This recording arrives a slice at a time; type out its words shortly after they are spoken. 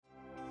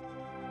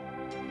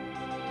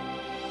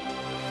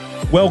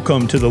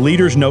Welcome to the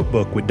Leader's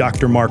Notebook with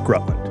Dr. Mark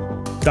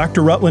Rutland.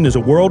 Dr. Rutland is a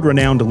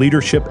world-renowned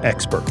leadership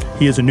expert.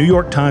 He is a New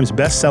York Times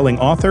best-selling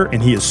author,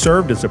 and he has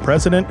served as the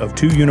president of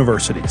 2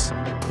 universities.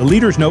 The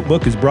Leader's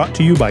Notebook is brought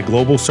to you by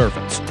Global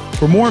Servants.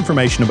 For more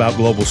information about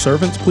Global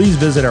Servants, please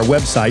visit our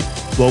website,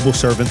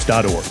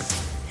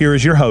 globalservants.org. Here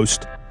is your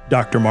host,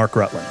 Dr. Mark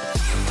Rutland.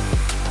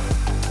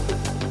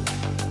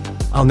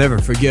 I'll never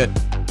forget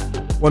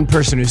one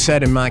person who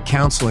sat in my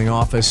counseling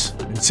office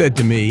and said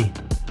to me,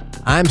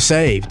 "I'm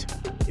saved.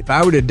 If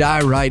I were to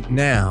die right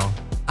now,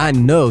 I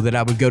know that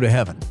I would go to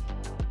heaven."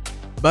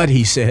 But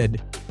he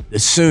said, the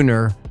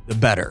sooner, the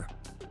better.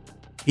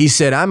 He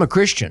said, "I'm a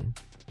Christian,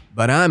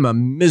 but I'm a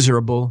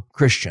miserable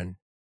Christian.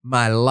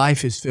 My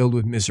life is filled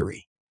with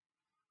misery."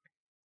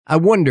 I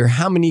wonder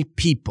how many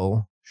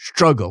people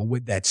struggle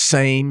with that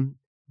same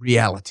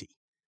reality,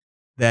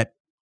 that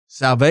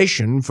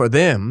salvation for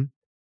them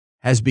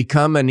has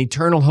become an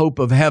eternal hope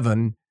of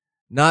heaven,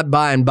 not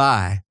by and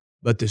by,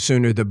 but the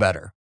sooner the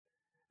better.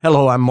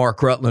 Hello, I'm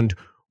Mark Rutland.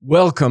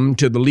 Welcome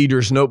to the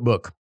Leader's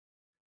Notebook.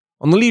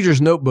 On the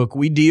Leader's Notebook,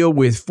 we deal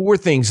with 4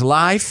 things: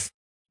 life,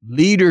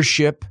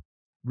 leadership,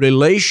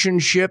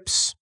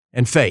 relationships,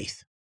 and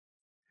faith.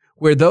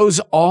 Where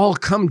those all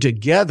come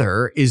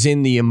together is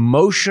in the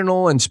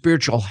emotional and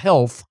spiritual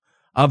health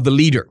of the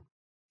leader.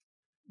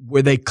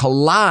 Where they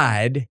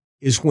collide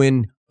is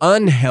when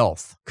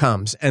unhealth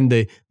comes, and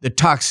the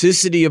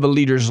toxicity of a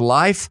leader's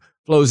life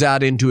flows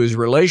out into his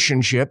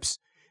relationships.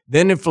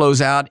 Then it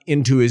flows out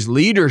into his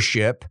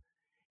leadership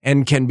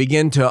and can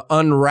begin to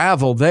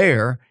unravel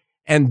there.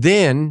 And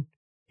then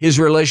his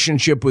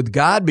relationship with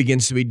God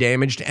begins to be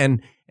damaged.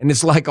 And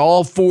it's like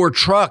all 4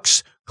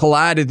 trucks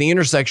collide at the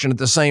intersection at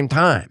the same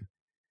time.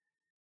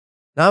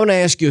 Now I want to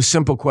ask you a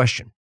simple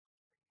question.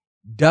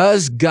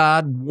 Does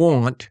God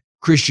want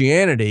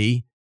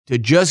Christianity to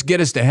just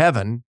get us to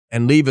heaven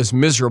and leave us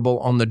miserable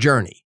on the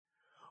journey?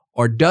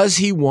 Or does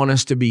he want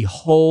us to be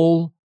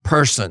whole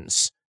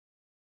persons,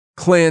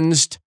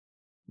 cleansed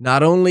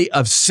not only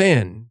of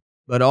sin,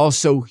 but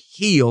also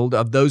healed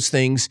of those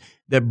things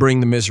that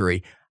bring the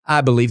misery? I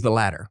believe the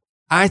latter.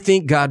 I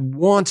think God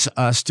wants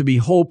us to be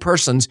whole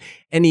persons,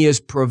 and he has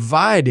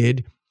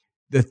provided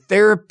the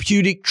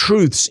therapeutic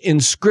truths in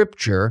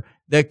Scripture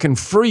that can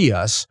free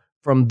us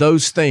from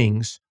those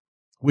things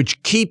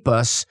which keep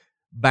us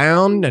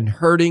bound and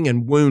hurting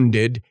and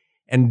wounded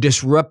and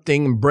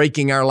disrupting and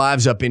breaking our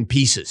lives up in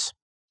pieces.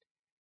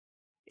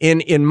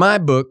 In my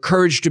book,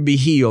 Courage to be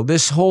Healed,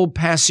 this whole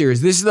past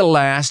series, this is the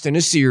last in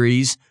a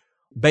series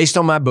based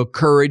on my book,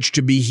 Courage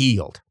to be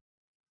Healed.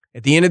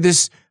 At the end of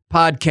this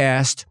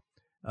podcast,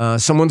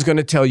 someone's going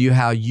to tell you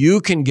how you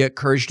can get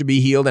courage to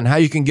be healed and how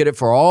you can get it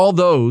for all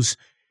those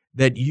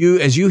that you,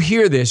 as you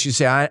hear this, you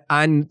say,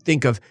 I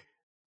think of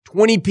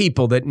 20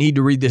 people that need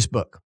to read this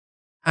book.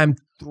 I'm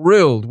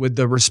thrilled with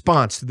the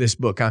response to this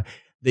book.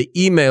 The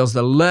emails,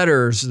 the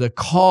letters, the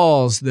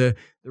calls, the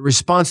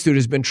response to it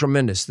has been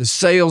tremendous. The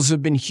sales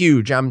have been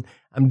huge. I'm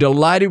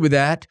delighted with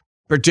that,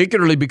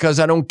 particularly because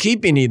I don't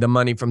keep any of the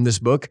money from this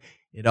book.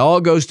 It all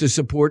goes to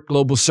support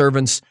Global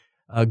Servants,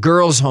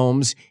 girls'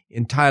 homes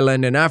in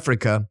Thailand and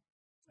Africa.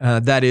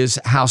 That is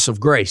House of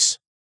Grace.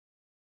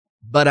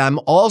 But I'm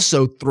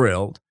also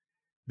thrilled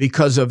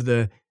because of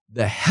the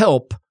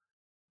help,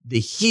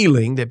 the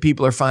healing that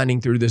people are finding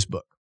through this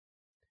book.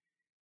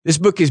 This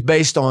book is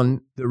based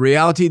on the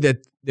reality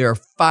that there are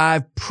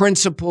 5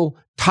 principal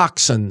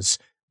toxins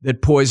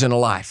that poison a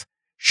life: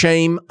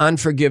 shame,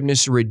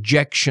 unforgiveness,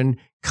 rejection,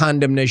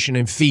 condemnation,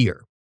 and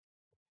fear.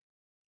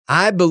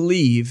 I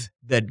believe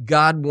that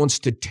God wants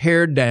to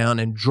tear down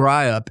and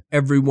dry up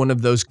every one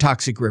of those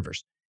toxic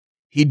rivers.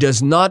 He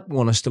does not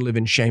want us to live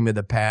in shame of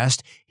the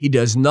past. He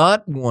does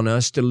not want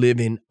us to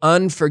live in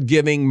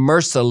unforgiving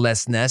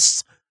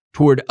mercilessness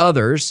toward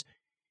others.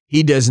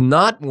 He does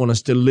not want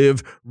us to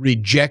live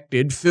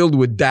rejected, filled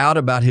with doubt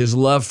about his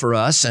love for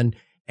us,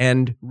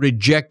 and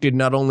rejected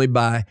not only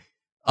by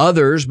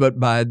others, but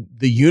by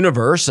the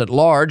universe at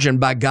large and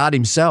by God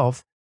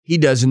himself. He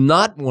does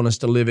not want us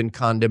to live in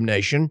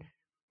condemnation,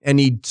 and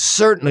he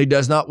certainly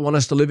does not want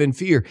us to live in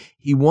fear.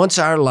 He wants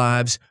our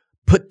lives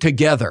put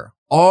together,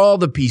 all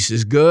the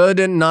pieces, good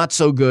and not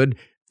so good,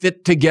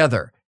 fit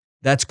together.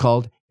 That's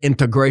called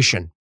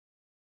integration.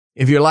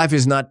 If your life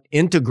is not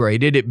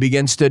integrated, it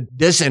begins to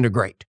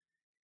disintegrate.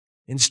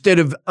 Instead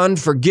of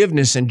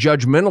unforgiveness and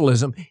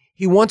judgmentalism,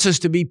 he wants us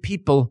to be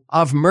people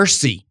of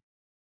mercy.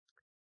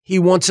 He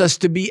wants us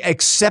to be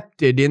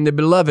accepted in the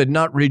beloved,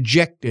 not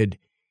rejected.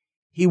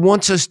 He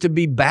wants us to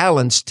be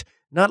balanced,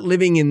 not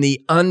living in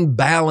the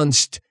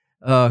unbalanced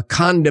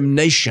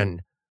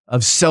condemnation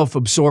of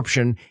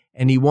self-absorption.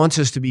 And he wants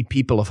us to be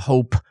people of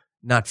hope,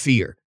 not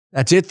fear.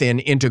 That's it then: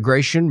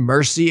 integration,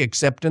 mercy,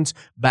 acceptance,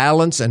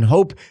 balance, and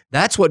hope.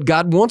 That's what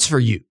God wants for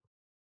you.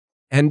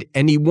 And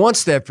he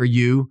wants that for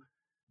you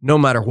no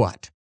matter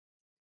what.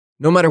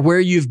 No matter where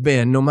you've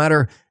been, no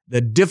matter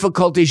the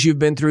difficulties you've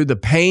been through, the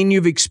pain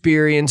you've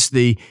experienced,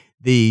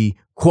 the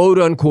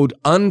quote-unquote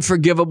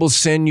unforgivable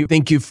sin you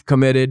think you've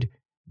committed,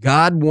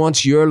 God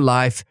wants your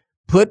life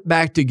put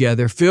back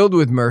together, filled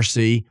with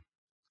mercy,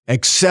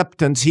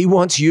 acceptance. He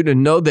wants you to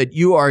know that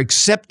you are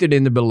accepted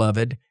in the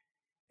beloved,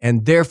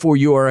 and therefore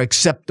you are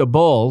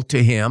acceptable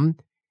to him.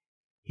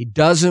 He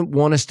doesn't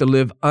want us to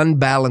live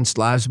unbalanced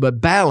lives, but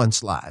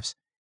balanced lives.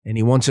 And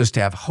he wants us to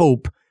have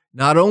hope,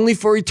 not only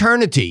for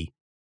eternity,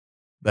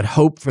 but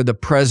hope for the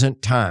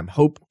present time,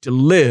 hope to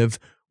live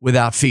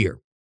without fear.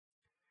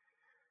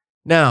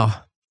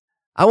 Now,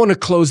 I want to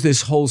close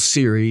this whole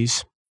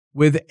series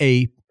with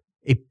a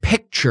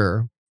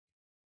picture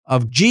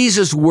of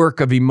Jesus'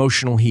 work of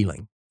emotional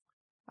healing.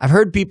 I've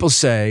heard people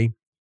say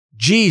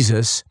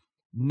Jesus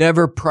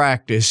never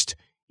practiced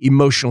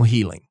emotional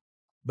healing,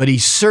 but he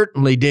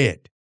certainly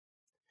did.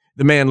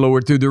 The man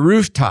lowered through the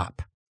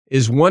rooftop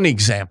is one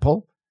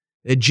example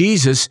that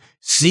Jesus,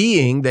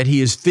 seeing that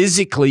he is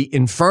physically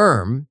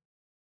infirm,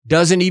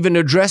 doesn't even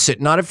address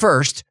it. Not at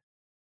first.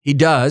 He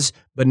does,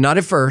 but not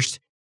at first.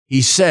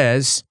 He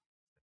says,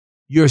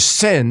 your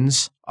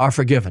sins are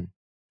forgiven.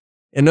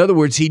 In other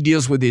words, he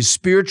deals with his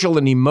spiritual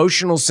and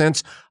emotional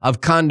sense of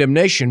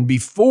condemnation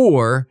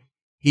before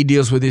he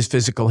deals with his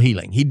physical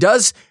healing. He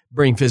does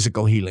bring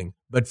physical healing,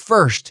 but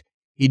first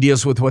he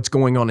deals with what's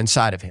going on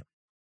inside of him.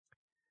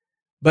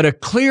 But a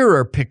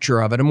clearer picture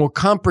of it, a more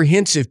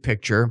comprehensive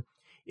picture,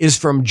 is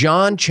from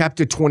John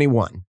chapter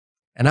 21.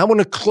 And I want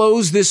to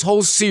close this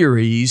whole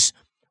series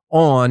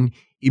on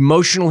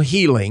emotional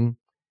healing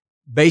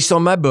based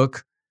on my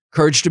book,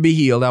 Courage to be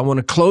Healed. I want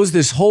to close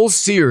this whole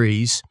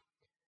series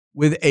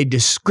with a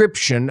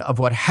description of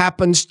what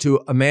happens to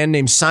a man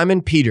named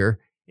Simon Peter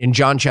in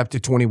John chapter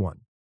 21.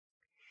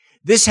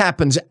 This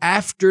happens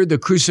after the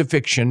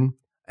crucifixion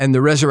and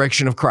the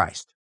resurrection of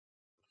Christ.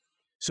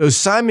 So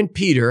Simon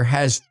Peter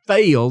has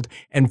failed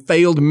and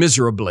failed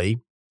miserably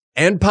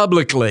and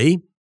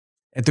publicly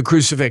at the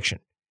crucifixion.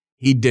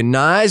 He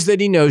denies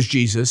that he knows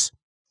Jesus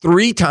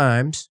 3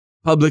 times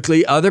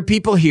publicly. Other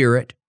people hear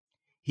it.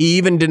 He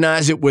even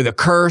denies it with a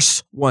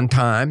curse one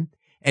time.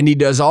 And he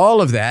does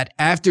all of that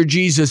after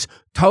Jesus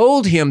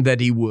told him that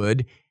he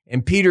would.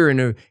 And Peter, in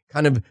a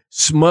kind of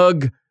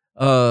smug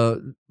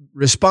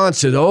response,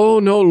 said, oh,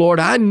 no, Lord,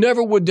 I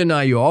never would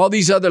deny you. All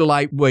these other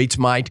lightweights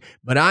might,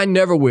 but I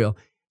never will.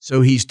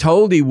 So he's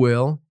told he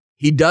will.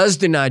 He does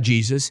deny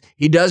Jesus.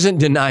 He doesn't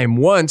deny him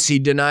once. He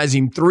denies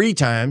him 3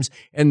 times.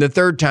 And the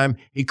 3rd time,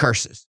 he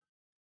curses.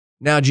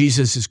 Now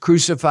Jesus is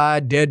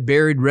crucified, dead,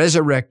 buried,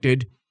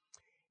 resurrected.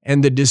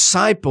 And the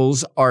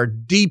disciples are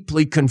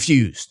deeply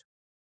confused.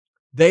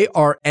 They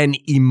are an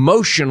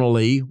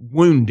emotionally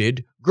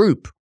wounded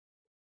group.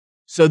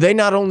 So they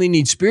not only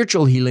need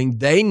spiritual healing,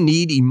 they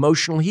need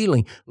emotional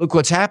healing. Look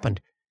what's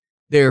happened.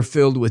 They're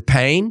filled with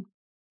pain.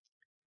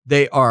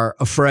 They are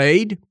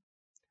afraid.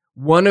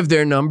 One of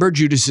their number,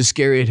 Judas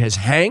Iscariot, has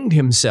hanged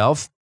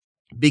himself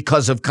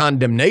because of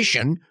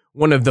condemnation,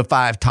 one of the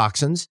 5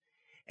 toxins.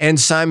 And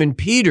Simon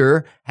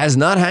Peter has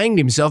not hanged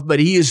himself, but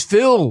he is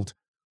filled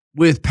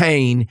with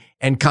pain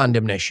and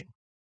condemnation.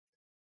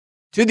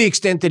 To the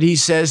extent that he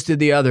says to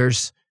the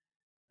others,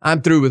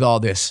 I'm through with all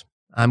this.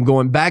 I'm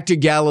going back to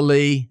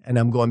Galilee and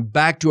I'm going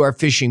back to our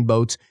fishing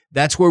boats.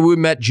 That's where we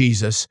met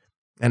Jesus,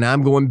 and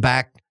I'm going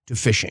back to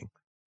fishing.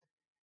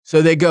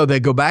 So they go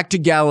back to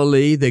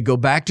Galilee. They go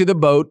back to the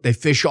boat. They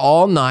fish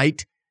all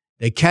night.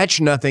 They catch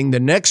nothing. The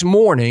next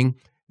morning,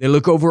 they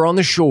look over on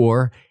the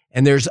shore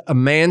and there's a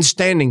man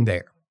standing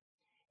there.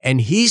 And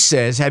he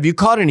says, have you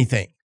caught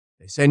anything?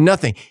 They say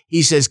nothing.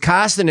 He says,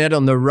 cast the net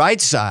on the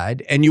right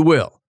side and you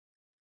will.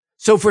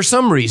 So for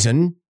some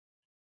reason,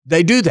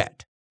 they do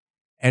that.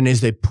 And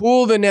as they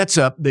pull the nets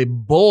up, they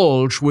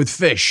bulge with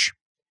fish.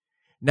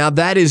 Now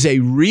that is a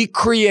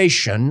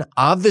recreation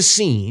of the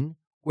scene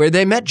where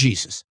they met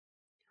Jesus,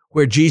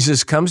 where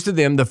Jesus comes to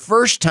them the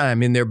first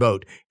time in their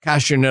boat,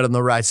 cast your net on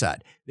the right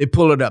side. They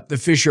pull it up. The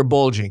fish are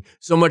bulging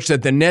so much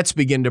that the nets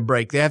begin to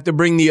break. They have to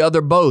bring the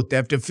other boat. They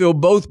have to fill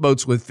both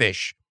boats with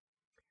fish.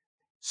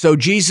 So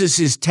Jesus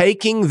is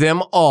taking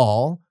them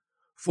all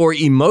for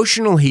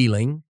emotional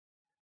healing,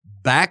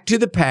 back to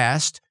the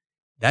past.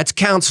 That's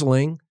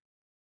counseling.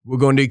 We're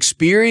going to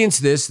experience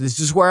this. This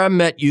is where I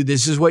met you.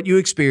 This is what you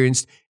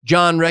experienced.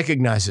 John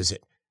recognizes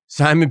it.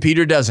 Simon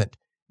Peter doesn't.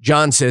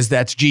 John says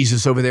that's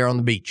Jesus over there on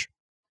the beach.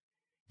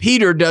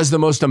 Peter does the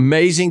most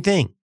amazing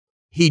thing.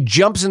 He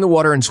jumps in the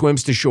water and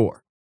swims to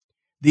shore.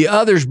 The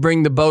others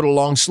bring the boat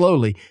along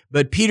slowly,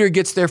 but Peter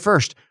gets there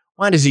first.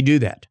 Why does he do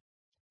that?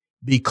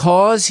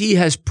 Because he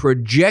has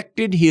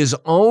projected his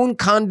own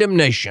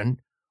condemnation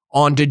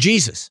onto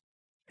Jesus.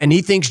 And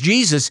he thinks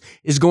Jesus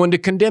is going to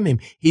condemn him.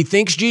 He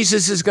thinks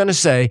Jesus is going to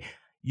say,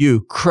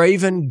 you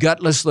craven,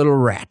 gutless little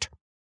rat.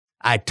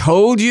 I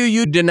told you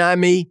you'd deny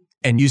me,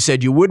 and you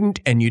said you wouldn't,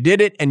 and you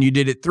did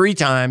it 3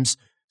 times,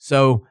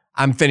 so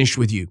I'm finished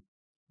with you.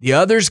 The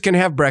others can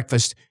have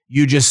breakfast.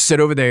 You just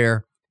sit over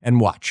there and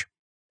watch.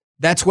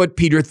 That's what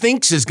Peter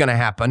thinks is going to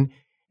happen,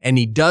 and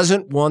he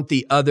doesn't want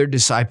the other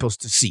disciples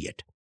to see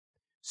it.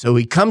 So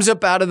he comes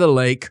up out of the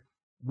lake,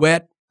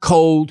 wet,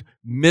 cold,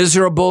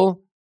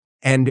 miserable,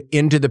 and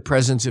into the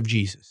presence of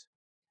Jesus.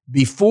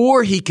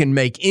 Before he can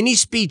make any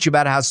speech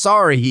about how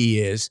sorry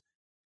he is,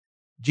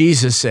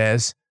 Jesus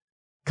says,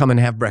 come and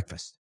have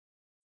breakfast.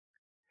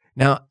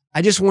 Now,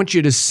 I just want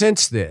you to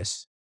sense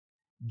this.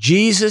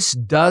 Jesus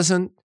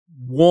doesn't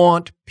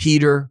want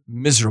Peter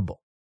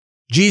miserable.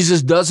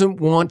 Jesus doesn't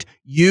want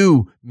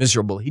you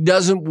miserable. He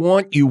doesn't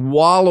want you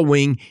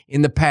wallowing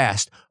in the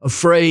past,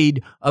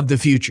 afraid of the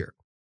future.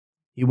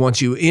 He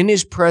wants you in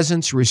his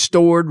presence,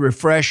 restored,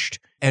 refreshed,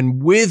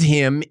 and with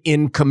him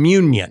in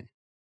communion.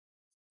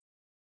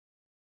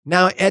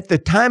 Now, at the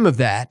time of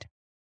that,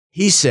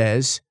 he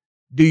says,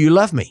 "Do you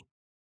love me?"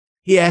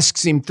 He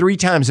asks him 3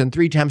 times, and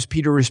 3 times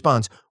Peter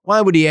responds. Why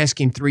would he ask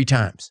him 3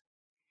 times?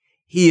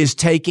 He is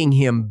taking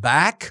him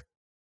back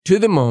to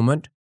the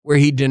moment where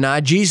he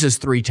denied Jesus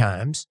 3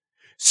 times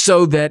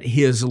so that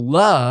his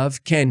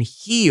love can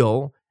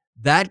heal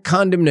that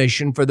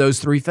condemnation for those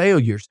 3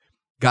 failures.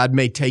 God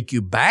may take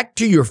you back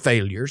to your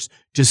failures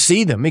to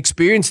see them,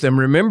 experience them,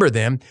 remember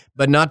them,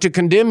 but not to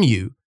condemn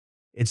you.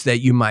 It's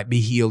that you might be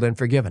healed and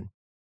forgiven.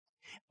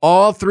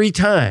 All 3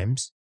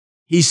 times,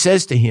 he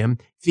says to him,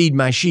 "Feed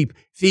my sheep,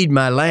 feed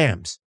my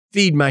lambs,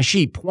 feed my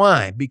sheep."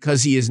 Why?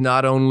 Because he is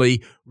not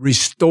only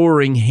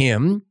restoring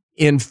him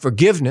in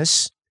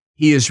forgiveness,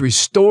 he is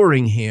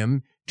restoring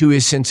him to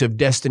his sense of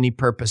destiny,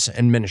 purpose,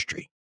 and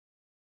ministry.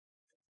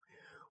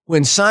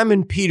 When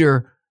Simon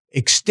Peter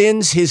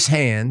extends his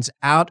hands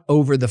out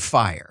over the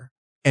fire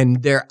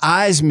and their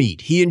eyes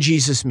meet, he and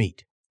Jesus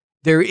meet,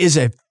 there is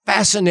a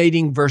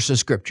fascinating verse of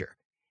scripture.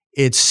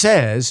 It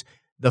says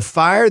the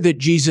fire that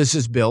Jesus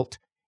has built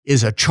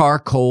is a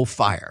charcoal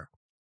fire.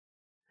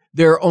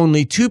 There are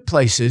only 2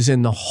 places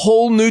in the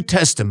whole New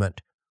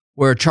Testament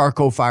where a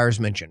charcoal fire is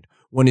mentioned.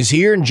 One is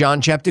here in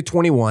John chapter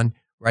 21,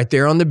 right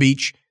there on the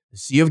beach, the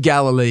Sea of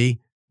Galilee,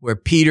 where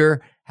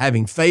Peter,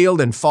 having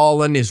failed and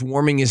fallen, is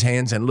warming his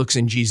hands and looks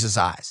in Jesus'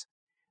 eyes.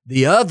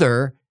 The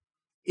other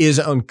is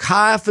on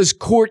Caiaphas'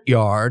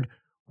 courtyard,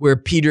 where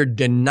Peter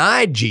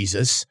denied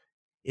Jesus.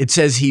 It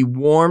says he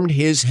warmed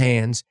his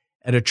hands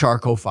at a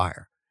charcoal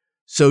fire.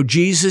 So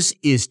Jesus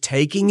is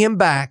taking him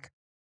back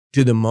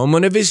to the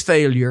moment of his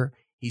failure.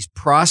 He's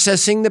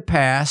processing the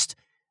past.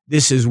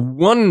 This is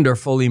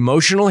wonderful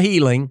emotional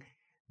healing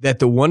that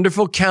the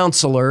wonderful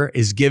counselor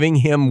is giving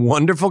him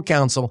wonderful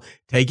counsel,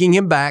 taking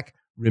him back.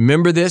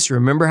 Remember this.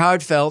 Remember how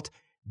it felt.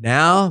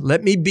 Now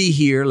let me be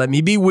here. Let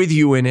me be with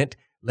you in it.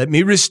 Let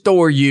me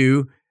restore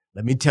you.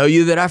 Let me tell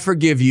you that I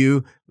forgive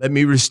you. Let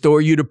me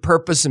restore you to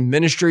purpose and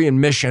ministry and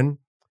mission.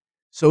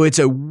 So it's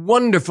a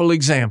wonderful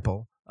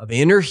example of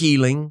inner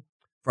healing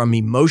from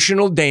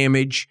emotional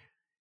damage,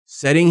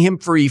 setting him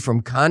free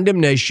from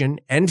condemnation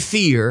and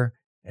fear,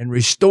 and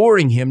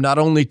restoring him not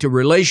only to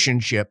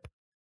relationship,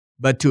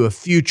 but to a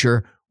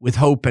future with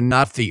hope and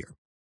not fear.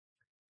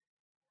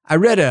 I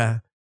read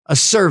a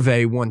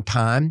survey one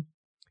time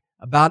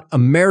about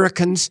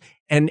Americans,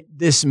 and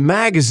this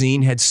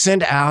magazine had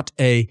sent out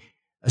a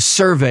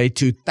survey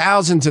to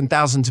thousands and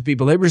thousands of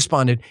people. They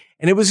responded,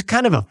 and it was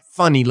kind of a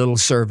funny little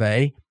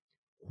survey.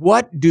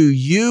 What do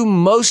you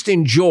most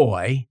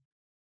enjoy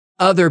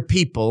other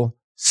people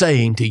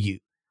saying to you?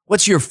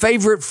 What's your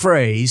favorite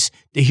phrase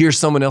to hear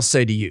someone else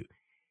say to you?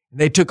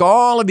 They took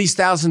all of these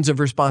thousands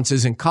of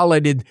responses and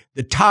collated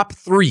the top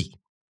 3.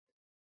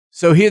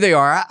 So here they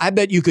are. I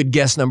bet you could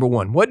guess number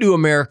 1. What do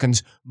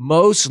Americans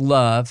most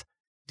love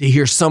to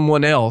hear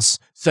someone else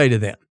say to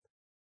them?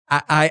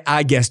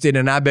 I guessed it,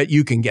 and I bet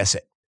you can guess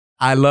it.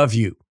 I love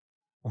you.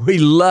 We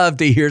love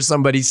to hear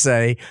somebody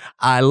say,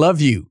 I love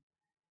you.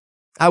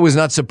 I was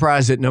not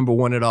surprised at number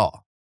 1 at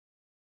all.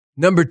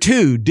 Number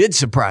 2 did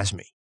surprise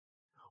me.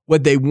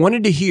 What they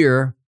wanted to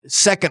hear,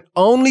 second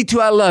only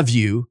to I love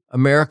you,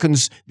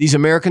 these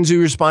Americans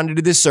who responded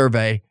to this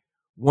survey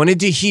wanted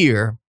to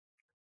hear,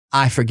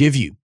 I forgive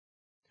you.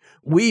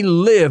 We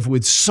live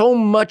with so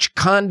much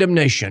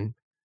condemnation.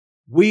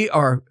 We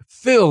are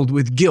filled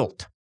with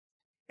guilt,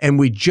 and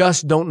we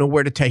just don't know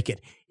where to take it.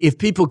 If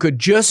people could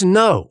just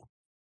know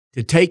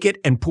to take it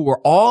and pour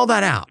all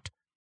that out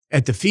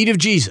at the feet of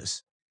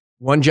Jesus,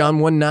 1 John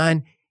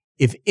 1:9,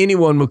 if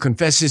anyone will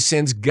confess his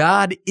sins,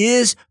 God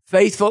is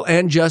faithful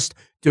and just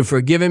to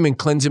forgive him and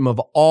cleanse him of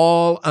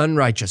all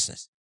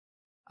unrighteousness.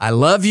 I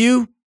love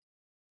you.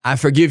 I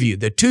forgive you.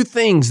 The 2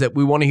 things that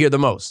we want to hear the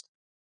most.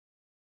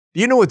 Do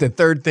you know what the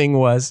 3rd thing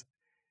was?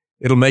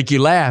 It'll make you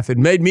laugh. It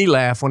made me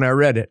laugh when I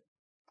read it.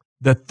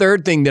 The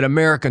 3rd thing that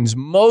Americans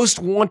most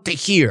want to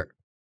hear,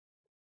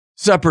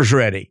 supper's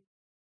ready.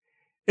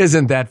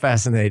 Isn't that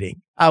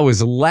fascinating? I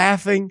was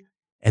laughing,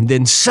 and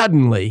then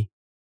suddenly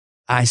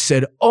I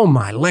said, oh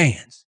my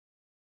lands,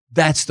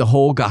 that's the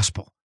whole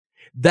gospel.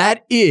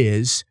 That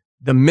is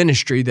the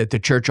ministry that the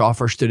church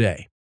offers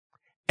today.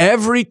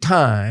 Every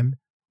time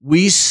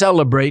we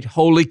celebrate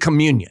Holy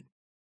Communion,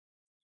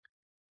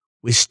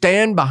 we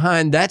stand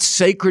behind that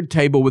sacred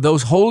table with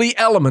those holy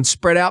elements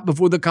spread out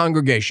before the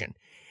congregation,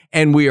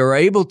 and we are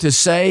able to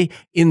say,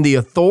 in the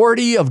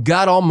authority of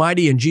God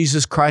Almighty and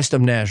Jesus Christ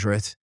of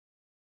Nazareth,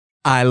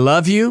 I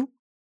love you,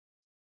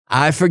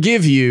 I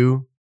forgive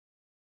you,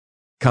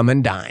 come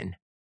and dine.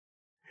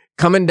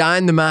 Come and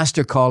dine, the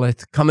Master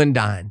calleth, come and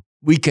dine.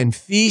 We can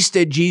feast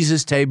at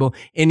Jesus' table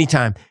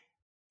anytime.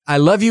 I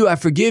love you, I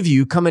forgive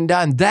you, come and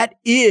dine. That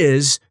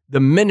is the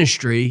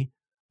ministry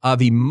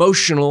of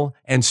emotional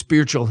and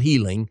spiritual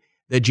healing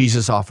that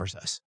Jesus offers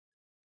us.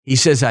 He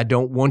says, I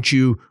don't want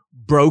you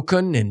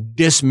broken and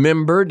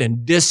dismembered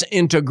and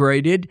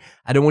disintegrated.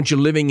 I don't want you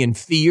living in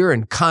fear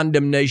and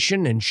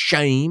condemnation and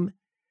shame.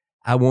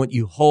 I want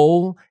you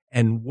whole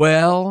and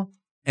well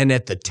and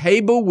at the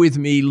table with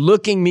me,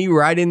 looking me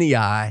right in the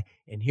eye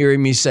and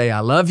hearing me say, I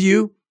love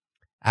you.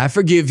 I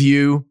forgive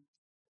you.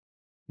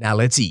 Now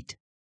let's eat.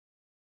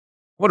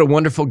 What a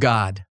wonderful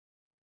God.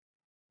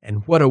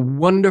 And what a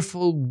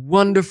wonderful,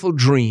 wonderful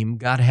dream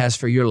God has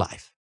for your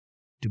life.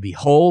 To be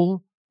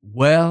whole,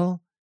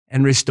 well,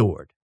 and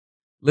restored.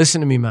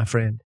 Listen to me, my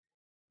friend.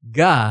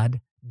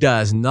 God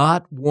does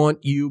not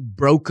want you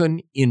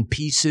broken in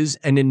pieces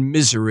and in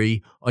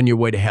misery on your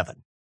way to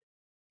heaven.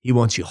 He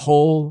wants you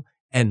whole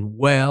and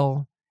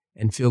well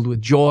and filled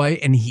with joy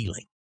and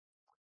healing.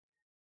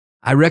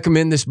 I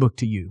recommend this book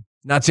to you,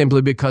 not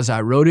simply because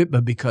I wrote it,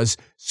 but because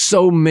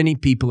so many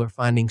people are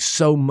finding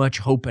so much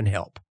hope and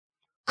help,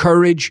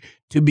 courage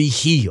to be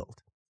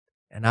healed.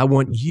 And I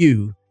want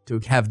you to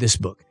have this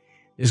book.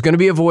 There's going to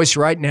be a voice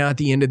right now at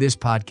the end of this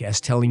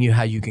podcast telling you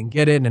how you can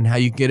get it and how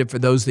you get it for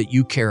those that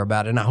you care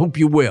about, and I hope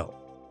you will.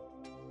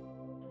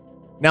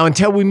 Now,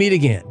 until we meet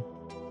again,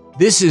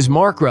 this is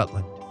Mark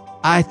Rutland.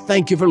 I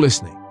thank you for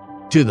listening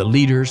to The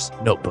Leader's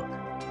Notebook.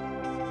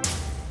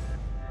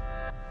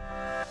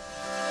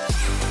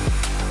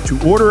 To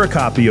order a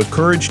copy of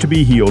Courage to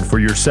be Healed for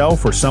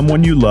yourself or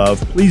someone you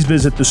love, please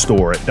visit the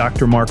store at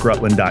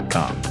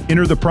drmarkrutland.com.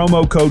 Enter the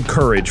promo code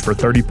COURAGE for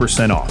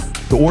 30%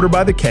 off. To order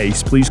by the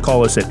case, please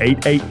call us at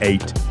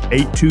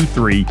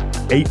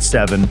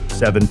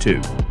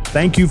 888-823-8772.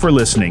 Thank you for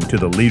listening to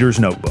The Leader's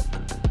Notebook.